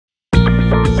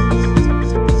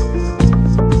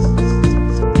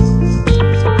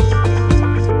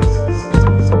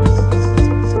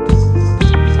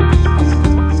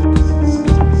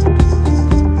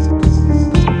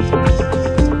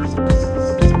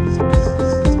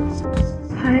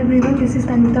everyone, this is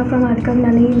Tanvita from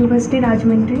Nana University,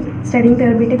 Rajahmundry, studying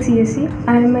third BTech CSC.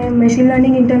 I am a machine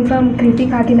learning intern from Krify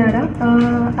Kakinada.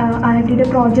 I did a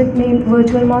project named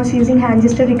Virtual Mouse using hand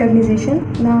gesture recognition.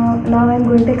 Now I am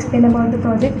going to explain about the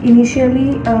project.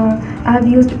 Initially, I have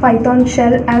used Python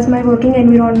shell as my working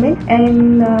environment,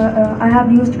 and I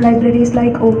have used libraries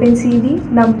like OpenCV,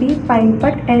 NumPy,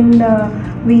 PinePut, and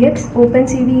VX.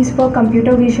 OpenCV is for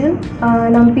computer vision,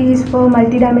 NumPy is for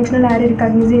multidimensional array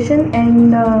recognition,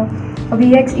 and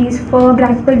VX is for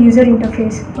graphical user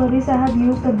interface. For this I have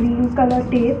used a green color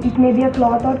tape. It may be a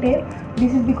cloth or tape.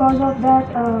 This is because of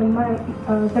that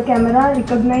the camera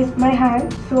recognized my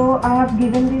hand, so I have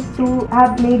made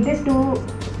this two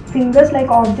fingers like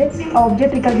object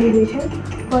recognition.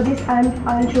 For this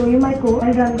I'll show you my code.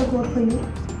 I'll run the code for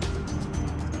you.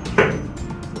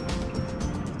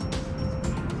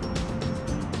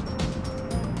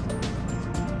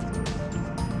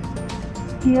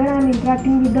 Here I am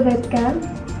interacting with the webcam.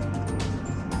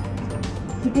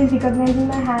 It is recognizing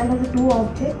my hand as two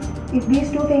objects. If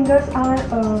these two fingers are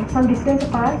some distance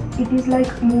apart, it is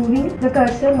like moving the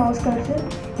cursor, mouse cursor.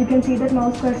 You can see that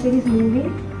mouse cursor is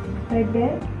moving right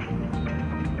there.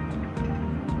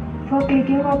 For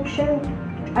clicking option,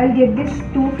 I'll get these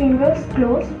two fingers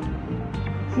close.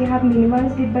 See, I have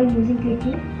minimized it by using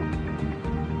clicking.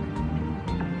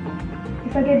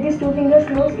 If I get these two fingers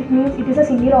close, it means it is a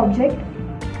single object.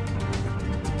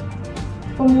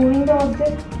 For moving the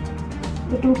object,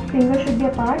 the two fingers should be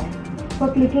apart.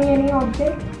 For clicking any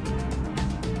object,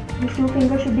 these two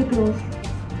fingers should be closed.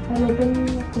 I'll open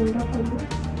the folder for you.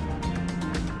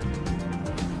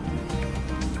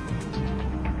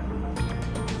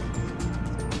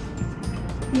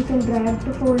 You can drag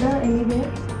the folder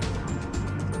anywhere.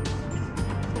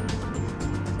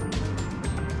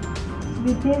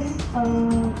 With this,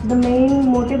 the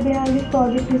main motive behind this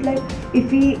project is like, if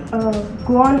we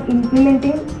go on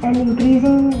implementing and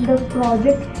increasing the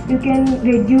project, you can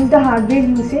reduce the hardware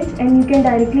usage and you can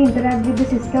directly interact with the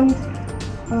systems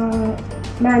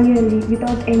manually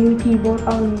without any keyboard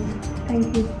or mouse.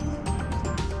 Thank you.